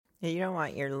Yeah, you don't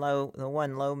want the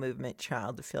one low movement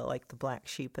child to feel like the black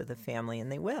sheep of the family,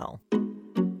 and they will.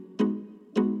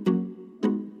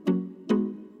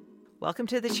 Welcome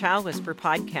to the Child Whisper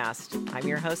podcast. I'm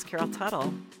your host, Carol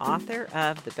Tuttle, author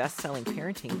of the best-selling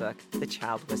parenting book, The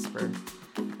Child Whisper.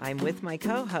 I'm with my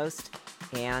co-host,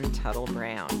 Ann Tuttle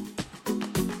Brown.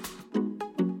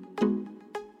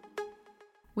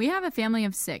 We have a family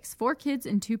of 6, 4 kids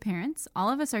and 2 parents.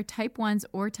 All of us are type 1s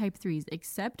or type 3s,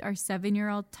 except our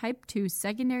 7-year-old type 2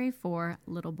 secondary 4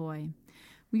 little boy.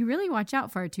 We really watch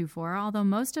out for our 2-4. Although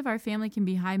most of our family can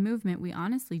be high movement, we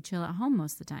honestly chill at home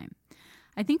most of the time.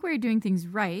 I think we're doing things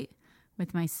right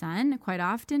with my son quite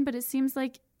often, but it seems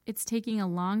like it's taking a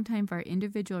long time for our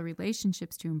individual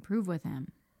relationships to improve with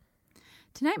him.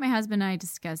 Tonight, my husband and I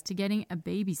discussed getting a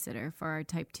babysitter for our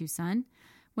type 2 son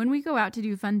when we go out to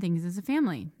do fun things as a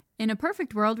family. In a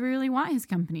perfect world, we really want his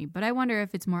company, but I wonder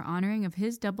if it's more honoring of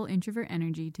his double introvert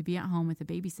energy to be at home with a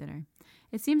babysitter.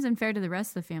 It seems unfair to the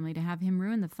rest of the family to have him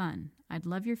ruin the fun. I'd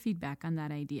love your feedback on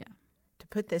that idea. To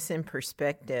put this in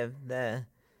perspective, the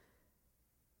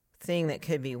thing that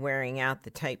could be wearing out the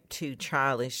type 2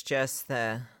 child is just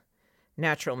the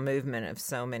natural movement of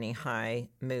so many high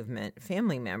movement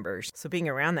family members. So being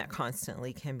around that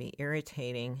constantly can be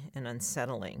irritating and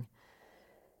unsettling.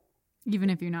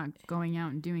 Even if you're not going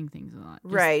out and doing things a lot.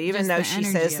 Right. Even though she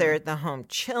says they're at the home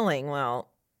chilling, well,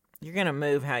 you're going to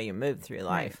move how you move through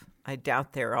life. Right. I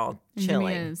doubt they're all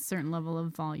chilling. And a certain level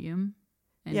of volume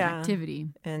and activity.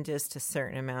 And just a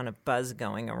certain amount of buzz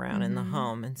going around in the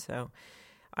home. And so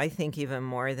I think even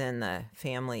more than the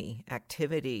family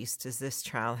activities, does this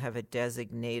child have a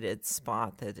designated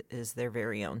spot that is their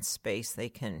very own space they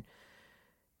can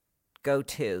go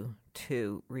to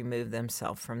remove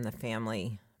themselves from the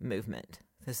family movement?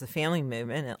 Because the family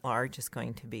movement at large is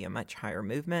going to be a much higher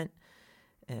movement,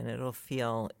 and it'll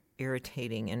feel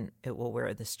irritating, and it will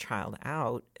wear this child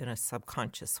out in a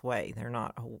subconscious way. They're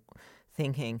not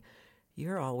thinking,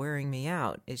 you're all wearing me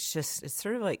out. It's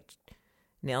sort of like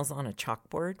nails on a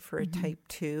chalkboard for a type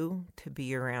 2 to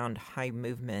be around high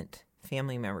movement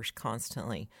family members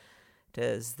constantly.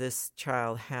 Does this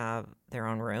child have their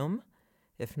own room?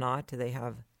 If not, do they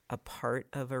have a part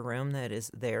of a room that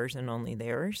is theirs and only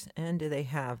theirs? And do they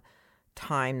have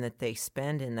time that they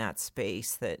spend in that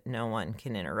space that no one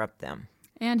can interrupt them?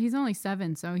 And he's only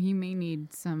 7, so he may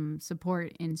need some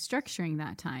support in structuring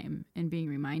that time and being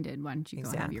reminded, why don't you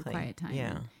go have your quiet time?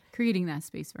 Yeah. And creating that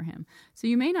space for him. So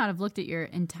you may not have looked at your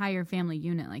entire family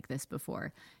unit like this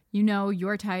before. You know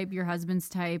your type, your husband's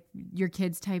type, your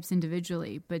kids' types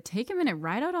individually, but take a minute,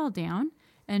 write it all down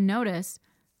and notice,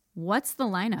 what's the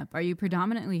lineup? Are you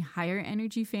predominantly higher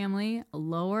energy family, a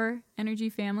lower energy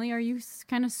family? Are you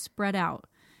kind of spread out?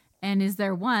 And is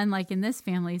there one, like in this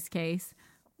family's case,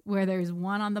 where there's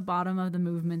one on the bottom of the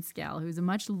movement scale who's a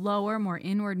much lower, more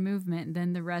inward movement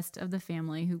than the rest of the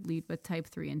family who lead with type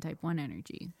 3 and type 1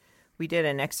 energy? We did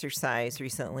an exercise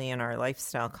recently in our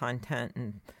lifestyle content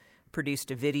and produced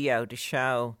a video to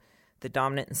show the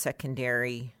dominant and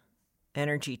secondary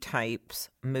energy types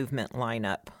movement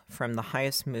lineup from the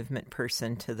highest movement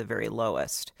person to the very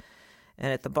lowest.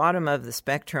 And at the bottom of the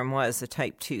spectrum was the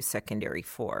type 2 secondary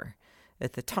 4.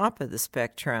 At the top of the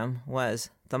spectrum was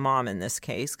the mom in this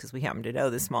case, because we happen to know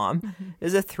this mom,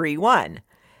 is a 3-1.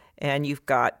 And you've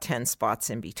got 10 spots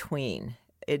in between.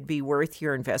 It'd be worth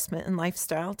your investment in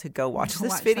lifestyle to go watch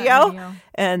this video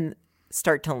and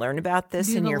start to learn about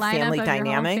this in your family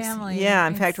dynamics. Yeah,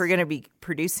 in fact, we're going to be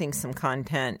producing some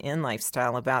content in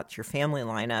lifestyle about your family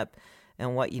lineup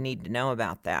and what you need to know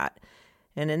about that.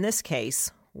 And in this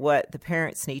case, what the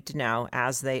parents need to know,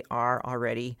 as they are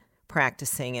already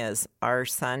practicing, is our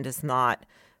son does not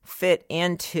fit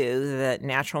into the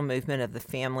natural movement of the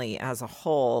family as a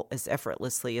whole as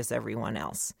effortlessly as everyone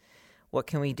else. What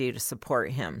can we do to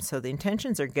support him? So the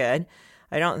intentions are good.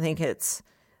 I don't think it's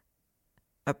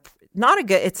not a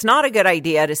good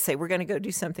idea to say, we're going to go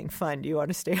do something fun. Do you want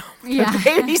to stay home with a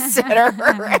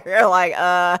babysitter? You're like,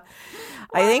 I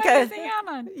think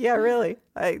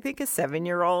I think a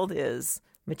 7-year-old is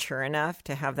mature enough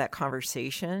to have that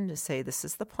conversation to say, this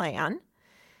is the plan.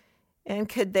 And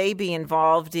could they be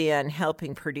involved in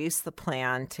helping produce the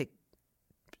plan to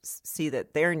see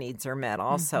that their needs are met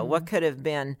also? What could have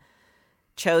been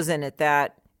chosen at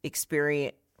that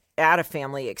experience, at a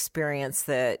family experience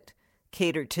that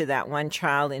catered to that one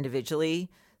child individually,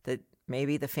 that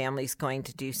maybe the family's going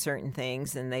to do certain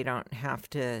things and they don't have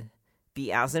to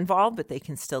be as involved, but they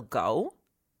can still go?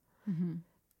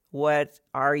 What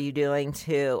are you doing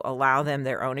to allow them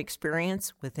their own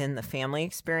experience within the family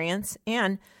experience?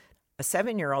 And a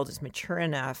 7-year-old is mature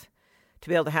enough to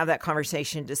be able to have that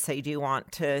conversation to say, do you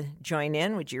want to join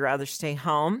in? Would you rather stay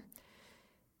home?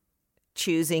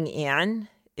 choosing in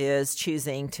is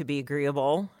choosing to be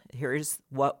agreeable. Here's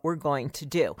what we're going to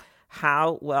do.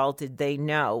 How well did they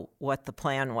know what the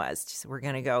plan was? So we're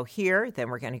going to go here, then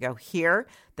we're going to go here,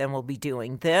 then we'll be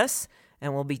doing this,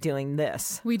 and we'll be doing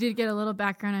this. We did get a little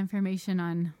background information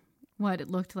on what it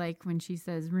looked like when she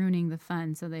says ruining the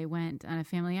fun. So they went on a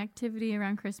family activity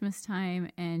around Christmas time,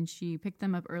 and she picked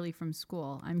them up early from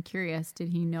school. I'm curious, did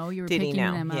he know you were picking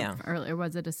them up early, or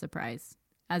was it a surprise?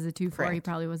 As a 2-4, he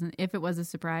probably wasn't, if it was a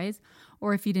surprise,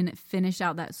 or if he didn't finish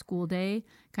out that school day,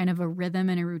 kind of a rhythm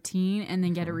and a routine, and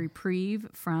then get a reprieve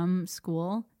from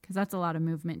school, because that's a lot of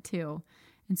movement too.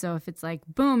 And so if it's like,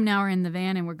 boom, now we're in the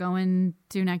van and we're going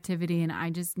to an activity and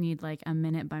I just need like a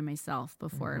minute by myself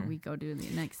before we go do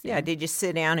the next thing. Yeah, did you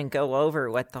sit down and go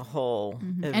over what the whole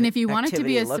And if you want it to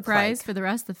be a surprise for the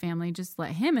rest of the family, just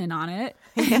let him in on it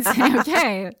and say,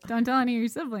 okay, don't tell any of your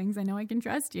siblings. I know I can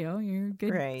trust you. You're a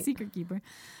good secret keeper.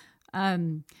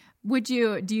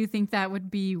 Do you think that would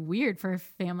be weird for a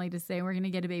family to say we're going to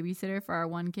get a babysitter for our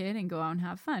one kid and go out and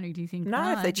have fun? Or do you think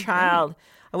not if the child,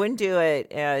 I wouldn't do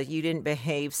it. You didn't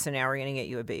behave, so now we're going to get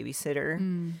you a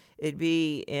babysitter. It'd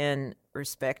be in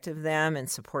respect of them and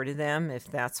support of them.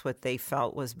 If that's what they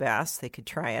felt was best, they could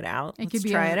try it out. Let's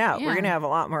try it out. Yeah. We're going to have a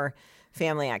lot more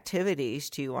family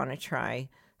activities. Do you want to try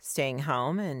staying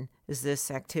home? And does this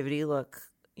activity look,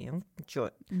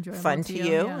 fun to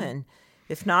you? Yeah. And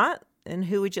if not, then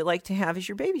who would you like to have as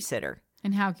your babysitter?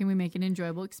 And how can we make an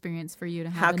enjoyable experience for you to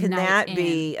have How can that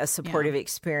be a supportive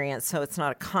experience so it's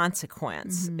not a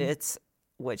consequence? It's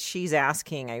what she's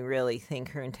asking. I really think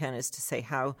her intent is to say,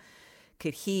 how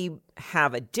could he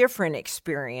have a different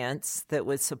experience that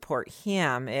would support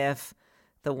him if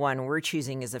the one we're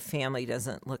choosing as a family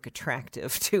doesn't look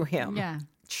attractive to him? Yeah.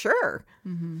 Sure.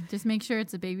 Just make sure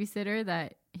it's a babysitter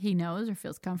that he knows or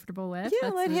feels comfortable with. Yeah,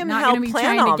 let him not help be plan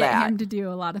trying all to get that. him to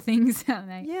do a lot of things.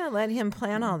 Yeah, let him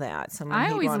plan all that.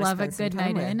 I always love a good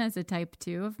night in as a type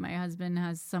 2. If my husband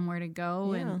has somewhere to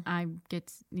go and I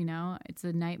get, it's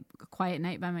a quiet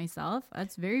night by myself,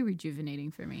 that's very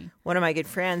rejuvenating for me. One of my good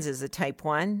friends is a type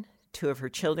 1. 2 of her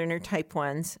children are type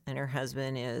 1s, and her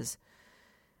husband is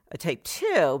a type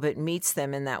 2, but meets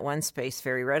them in that one space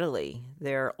very readily.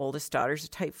 Their oldest daughter's a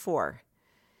type 4.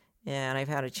 And I've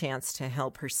had a chance to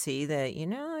help her see that,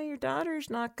 your daughter's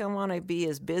not going to want to be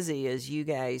as busy as you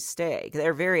guys stay.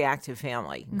 They're a very active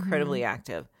family, incredibly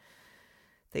active.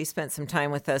 They spent some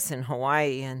time with us in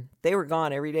Hawaii, and they were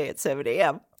gone every day at 7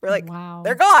 a.m. We're like, wow.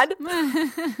 They're gone.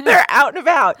 They're out and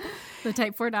about. The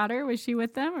type 4 daughter, was she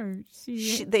with them? Or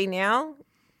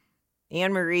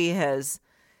Anne-Marie has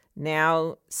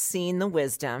now seen the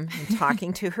wisdom in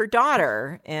talking to her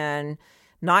daughter and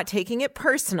not taking it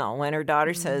personal when her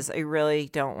daughter says, I really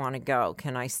don't want to go.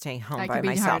 Can I stay home by myself? That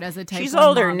could be hard as a type She's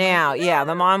older mom. Now. Yeah,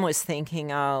 the mom was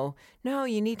thinking, oh, no,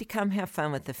 you need to come have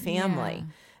fun with the family.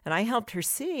 Yeah. And I helped her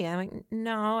see. I'm like,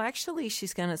 no, actually,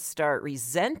 she's going to start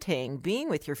resenting being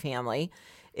with your family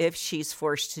if she's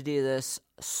forced to do this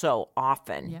so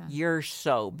often. Yeah. You're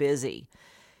so busy.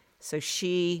 So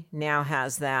she now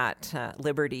has that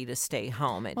liberty to stay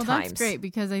home at times. Well, that's great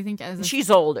because I think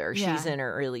she's older. Yeah. She's in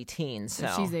her early teens.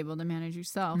 So she's able to manage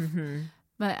herself.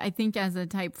 But I think as a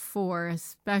type 4,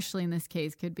 especially in this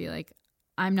case, could be like,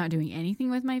 I'm not doing anything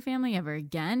with my family ever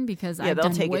again because I've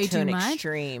done way too much.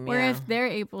 Extreme, or if they're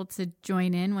able to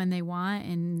join in when they want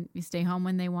and stay home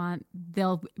when they want,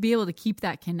 they'll be able to keep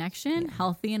that connection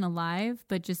healthy and alive,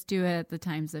 but just do it at the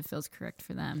times that feels correct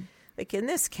for them. Like in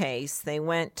this case, they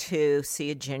went to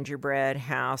see a gingerbread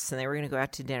house and they were going to go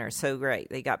out to dinner. So great.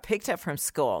 They got picked up from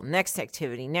school. Next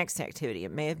activity.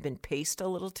 It may have been paced a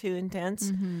little too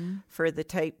intense for the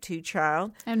type 2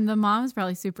 child. And the mom was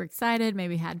probably super excited,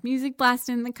 maybe had music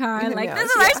blasting in the car.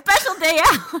 This is our special day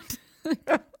out.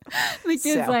 The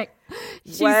kid's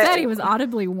she said he was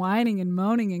audibly whining and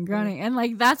moaning and groaning.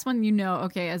 And that's when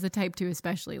okay, as a type 2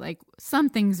 especially,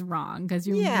 something's wrong because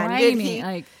you're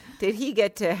whining. Did he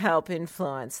get to help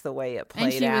influence the way it played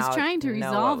out? And she was trying to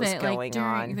resolve it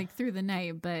through the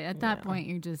night. But at that point,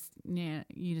 you just need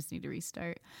to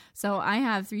restart. So I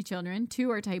have 3 children. 2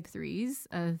 are type 3s,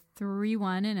 a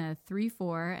 3-1 and a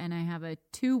 3-4. And I have a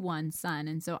 2-1 son.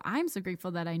 And so I'm so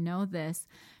grateful that I know this.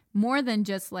 More than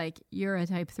just you're a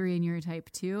type 3 and you're a type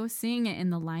 2, seeing it in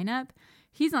the lineup,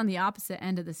 he's on the opposite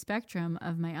end of the spectrum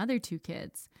of my other 2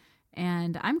 kids.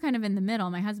 And I'm kind of in the middle.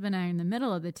 My husband and I are in the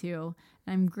middle of the 2.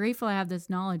 And I'm grateful I have this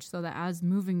knowledge so that as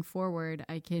moving forward,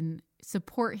 I can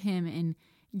support him in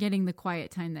getting the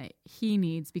quiet time that he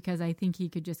needs because I think he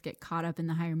could just get caught up in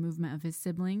the higher movement of his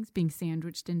siblings, being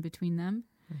sandwiched in between them.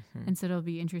 And so it'll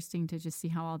be interesting to just see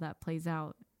how all that plays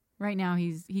out. Right now,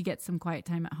 he gets some quiet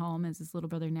time at home as his little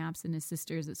brother naps and his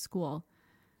sister is at school.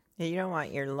 Yeah, you don't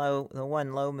want the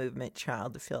one low movement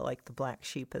child to feel like the black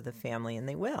sheep of the family, and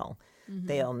they will. Mm-hmm.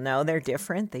 They'll know they're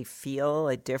different. They feel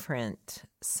a different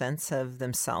sense of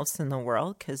themselves in the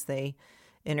world because they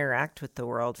interact with the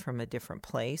world from a different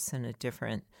place and a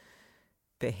different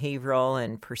behavioral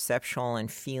and perceptual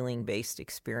and feeling-based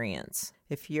experience.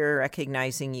 If you're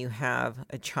recognizing you have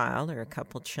a child or a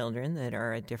couple children that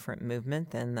are a different movement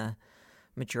than the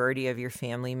majority of your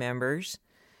family members,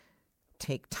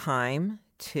 take time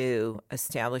to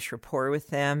establish rapport with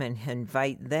them and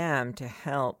invite them to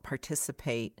help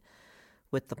participate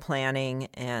with the planning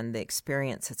and the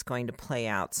experience that's going to play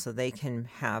out so they can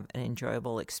have an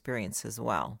enjoyable experience as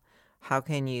well. How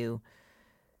can you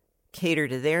cater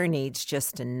to their needs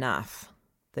just enough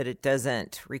that it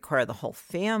doesn't require the whole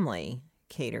family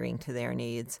catering to their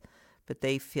needs, but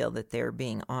they feel that they're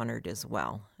being honored as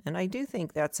well? And I do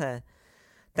think that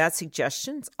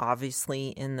suggestion's obviously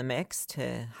in the mix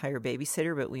to hire a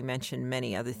babysitter, but we mentioned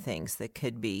many other things that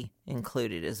could be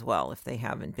included as well if they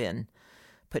haven't been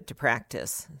put to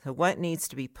practice. So what needs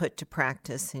to be put to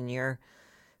practice in your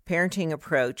parenting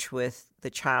approach with the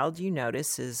child you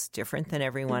notice is different than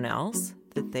everyone else,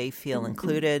 that they feel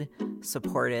included,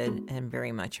 supported, and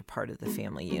very much a part of the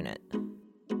family unit.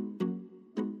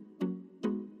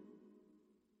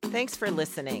 Thanks for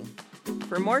listening.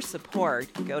 For more support,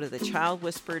 go to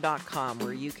thechildwhisperer.com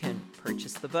where you can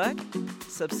purchase the book,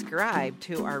 subscribe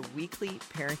to our weekly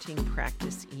parenting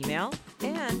practice email,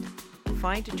 and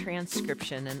find a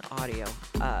transcription and audio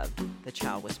of the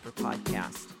Child Whisperer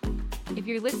podcast. If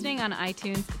you're listening on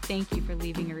iTunes, thank you for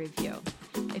leaving a review.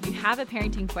 If you have a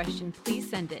parenting question, please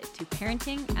send it to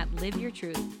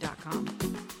parenting@liveyourtruth.com.